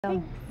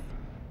Thanks.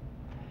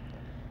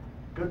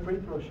 Good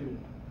free throw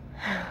shooting.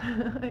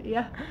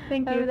 Yeah,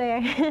 thank you. Over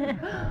there.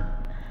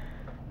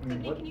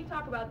 Tiffany, can you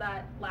talk about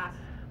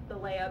the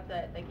layup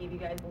that gave you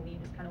guys the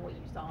lead, just kind of what you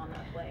saw on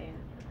that play and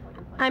what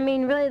you're playing? I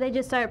mean, really, they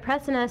just started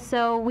pressing us,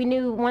 so we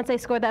knew once they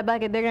scored that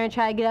bucket, they're going to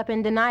try to get up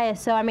and deny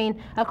us. So, I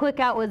mean, a quick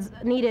out was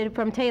needed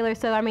from Taylor.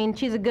 So, I mean,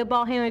 she's a good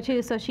ball handler,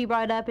 too, so she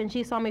brought it up, and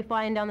she saw me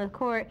flying down the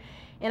court.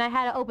 And I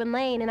had an open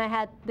lane,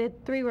 and the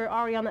three were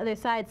already on the other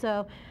side.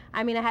 So,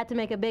 I mean, I had to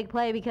make a big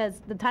play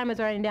because the time was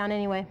running down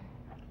anyway.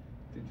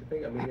 Did you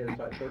think, I mean, it's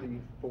like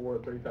 34,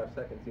 35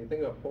 seconds. Do you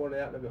think about pulling it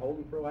out and maybe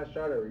holding for a last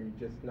shot, or are you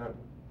just not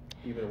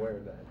even aware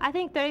of that? I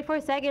think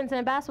 34 seconds in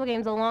a basketball game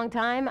is a long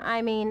time.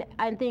 I mean,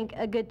 I think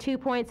a good 2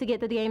 points to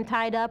get the game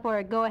tied up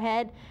or go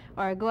ahead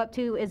or go up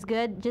 2 is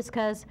good just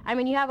because, I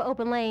mean, you have an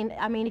open lane.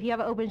 I mean, if you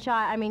have an open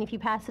shot, I mean, if you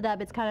pass it up,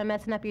 it's kind of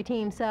messing up your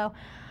team. So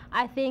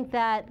I think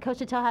that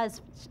Coach Attell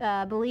has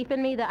belief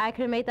in me that I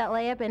could have made that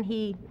layup, and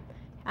he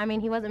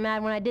wasn't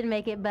mad when I did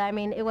make it, but, I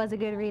mean, it was a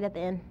good read at the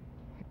end.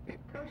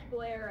 Coach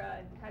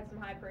Blair had some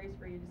high praise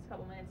for you just a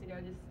couple minutes ago,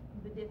 just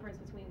the difference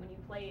between when you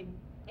played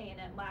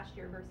A&M last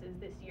year versus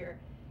this year.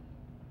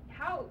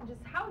 How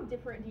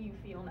different do you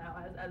feel now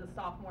as a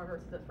sophomore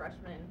versus a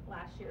freshman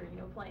last year,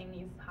 you know, playing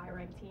these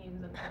high-ranked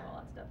teams and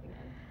all that stuff again?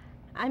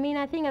 I mean,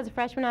 I think as a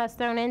freshman I was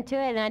thrown into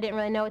it, and I didn't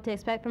really know what to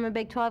expect from a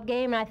Big 12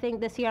 game. And I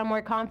think this year I'm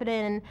more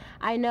confident, and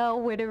I know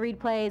where to read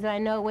plays, and I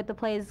know what the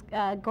plays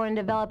going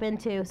to develop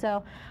into.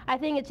 So I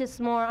think it's just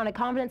more on a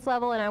confidence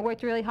level, and I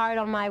worked really hard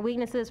on my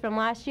weaknesses from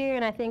last year,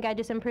 and I think I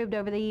just improved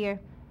over the year.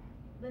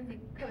 Lindsey,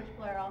 Coach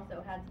Keller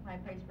also had some high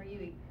praise for you.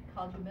 He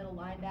called you middle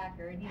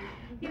linebacker, and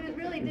he was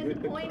really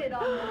disappointed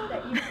almost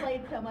that you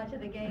played so much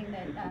of the game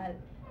that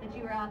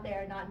you were out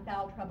there not in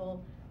foul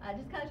trouble.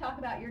 Just kind of talk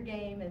about your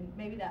game and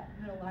maybe that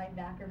middle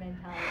linebacker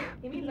mentality.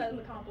 He means that as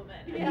a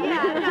compliment. Yeah,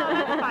 no,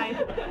 that's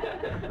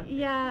fine.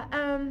 Yeah,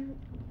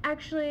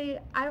 actually,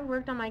 I've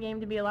worked on my game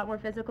to be a lot more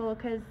physical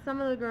because some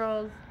of the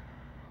girls,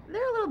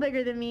 they're a little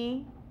bigger than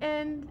me.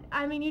 And,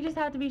 I mean, you just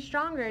have to be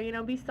stronger, you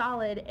know, be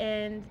solid.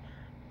 And,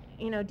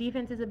 you know,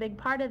 defense is a big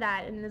part of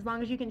that. And as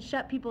long as you can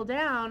shut people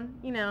down,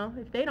 you know,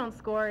 if they don't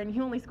score and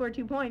you only score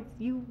 2 points,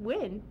 you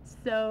win.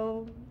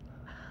 So,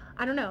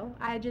 I don't know.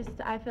 I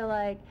feel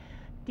like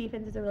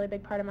defense is a really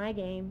big part of my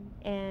game,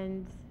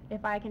 and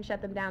if I can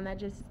shut them down, that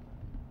just,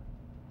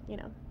 you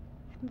know,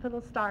 put a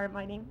little star in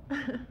my name.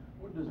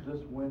 What does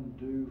this win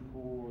do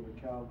for the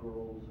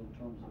Cowgirls in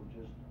terms of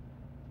just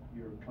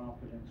your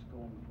confidence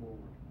going forward?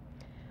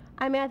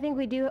 I mean, I think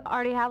we do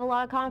already have a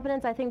lot of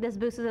confidence. I think this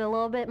boosts it a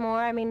little bit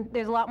more. I mean,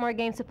 there's a lot more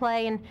games to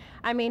play, and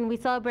I mean, we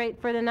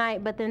celebrate for the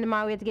night, but then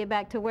tomorrow we have to get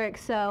back to work.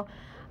 So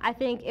I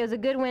think it was a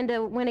good win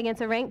to win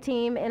against a ranked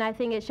team, and I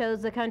think it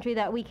shows the country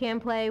that we can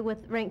play with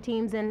ranked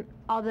teams and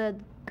all the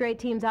great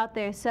teams out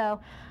there. So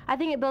I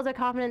think it builds our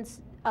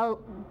confidence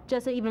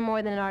just even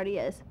more than it already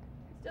is.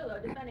 Still, though,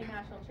 defending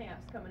national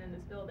champs coming in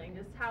this building,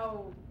 just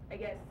how, I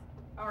guess,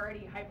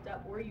 already hyped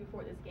up were you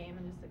for this game,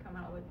 and just to come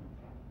out with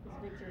this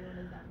victory, what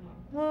does that mean?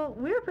 Well,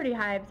 we were pretty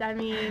hyped. I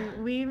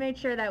mean, we made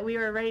sure that we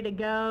were ready to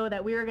go,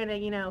 that we were going to,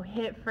 you know,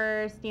 hit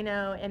first, you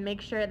know, and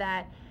make sure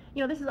that,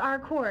 you know, this is our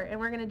court, and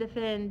we're going to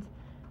defend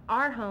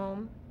our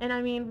home. And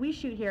I mean, we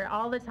shoot here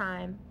all the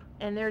time,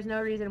 and there's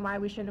no reason why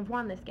we shouldn't have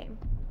won this game.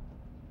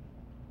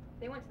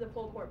 They went to the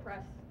full court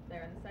press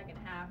there in the second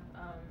half.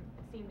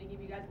 It seemed to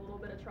give you guys a little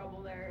bit of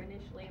trouble there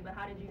initially, but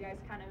how did you guys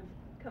kind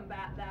of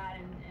combat that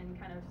and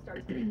kind of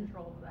start to take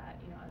control of that,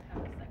 you know, as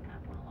kind of the second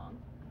half went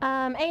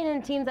along?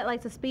 A&M teams that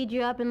likes to speed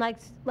you up and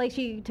likes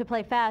you to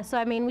play fast. So,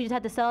 I mean, we just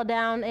had to settle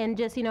down and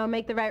just, you know,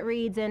 make the right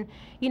reads. And,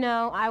 you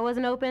know, I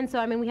wasn't open, so,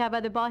 I mean, we have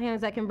other ball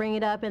handlers that can bring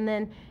it up, and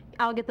then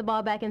I'll get the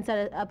ball back and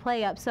set a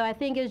play up. So I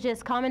think it's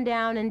just calming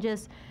down and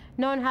just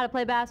knowing how to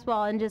play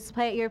basketball and just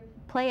play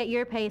at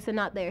your pace and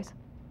not theirs.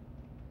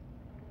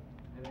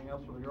 Anything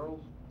else for the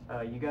girls?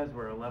 You guys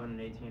were 11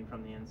 and 18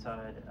 from the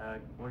inside.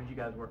 What did you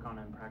guys work on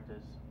in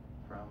practice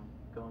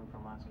going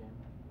from last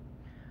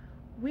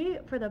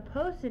game? For the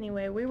post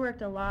anyway, we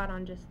worked a lot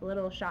on just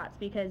little shots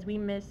because we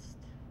missed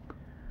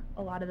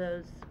a lot of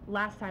those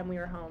last time we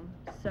were home.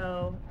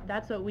 So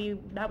that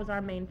was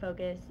our main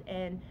focus.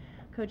 And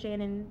Coach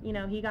Annan, you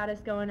know, he got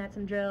us going at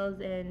some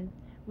drills, and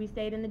we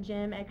stayed in the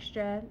gym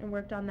extra and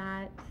worked on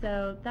that.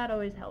 So that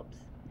always helps.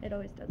 It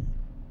always does.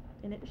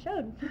 And it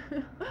showed.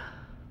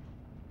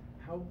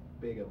 How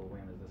big of a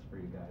win is this for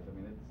you guys? I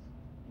mean, it's,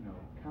 you know,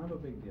 kind of a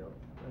big deal.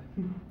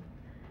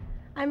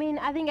 I mean,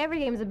 I think every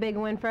game is a big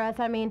win for us.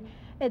 I mean,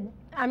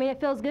 it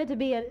feels good to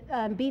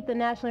beat the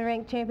nationally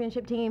ranked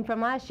championship team from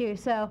last year.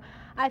 So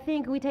I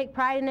think we take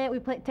pride in it. We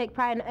take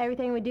pride in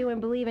everything we do and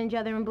believe in each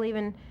other and believe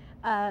in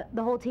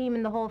the whole team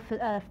and the whole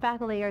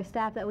faculty or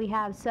staff that we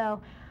have.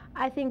 So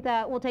I think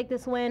that we'll take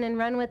this win and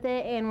run with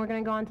it, and we're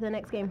going to go on to the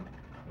next game.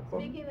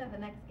 Speaking of the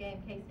next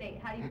game, K-State,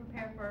 how do you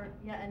prepare for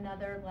yet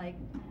another, like,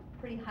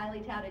 pretty highly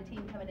touted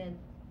team coming in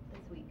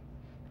this week?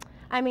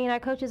 I mean, our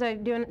coaches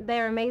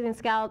they're amazing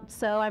scouts,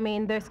 so I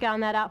mean, they're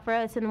scouting that out for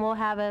us, and we'll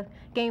have a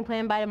game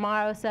plan by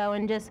tomorrow. So,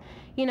 and just,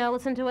 you know,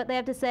 listen to what they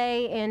have to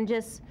say and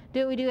just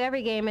do what we do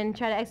every game and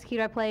try to execute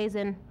our plays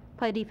and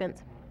play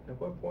defense. At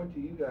what point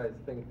do you guys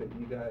think that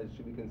you guys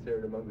should be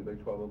considered among the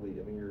Big 12 elite?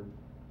 I mean, you're,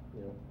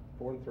 you know,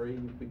 4-3, you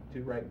beat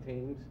 2 ranked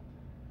teams.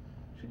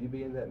 Should you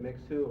be in that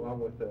mix too,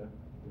 along with the,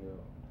 you know?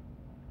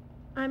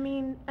 I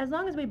mean, as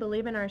long as we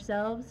believe in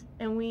ourselves,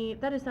 and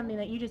that is something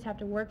that you just have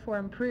to work for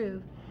and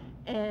prove.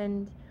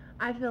 And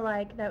I feel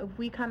like that if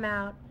we come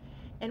out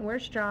and we're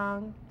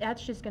strong,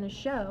 that's just going to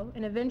show.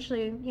 And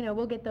eventually, you know,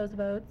 we'll get those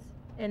votes,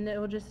 and it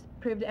will just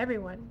prove to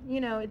everyone.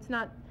 You know, it's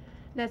not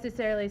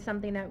necessarily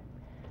something that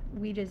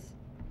we just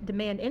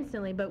demand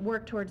instantly, but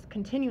work towards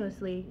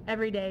continuously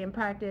every day in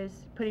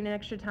practice, putting in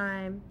extra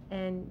time,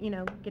 and, you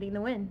know, getting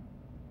the win.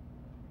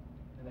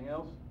 Anything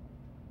else?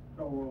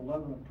 So we're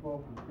 11 of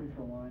 12 from the free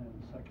throw line in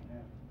the second half.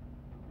 I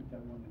think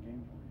that won the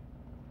game for you.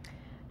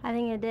 I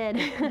think it did.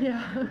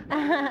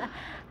 Yeah.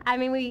 I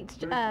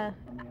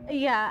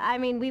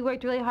mean, we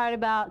worked really hard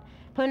about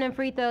putting in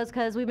free throws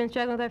because we've been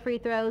struggling with our free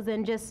throws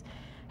and just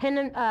hitting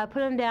them,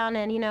 putting them down,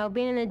 and, you know,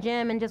 being in the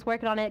gym and just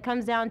working on it. It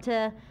comes down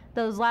to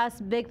those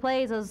last big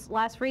plays, those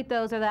last free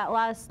throws, or that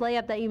last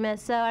layup that you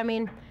missed. So, I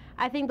mean,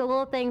 I think the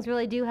little things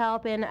really do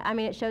help, and, I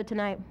mean, it showed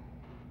tonight.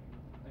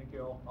 Thank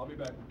you all. I'll be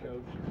back with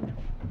Coach.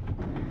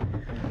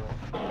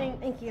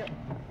 Thank you.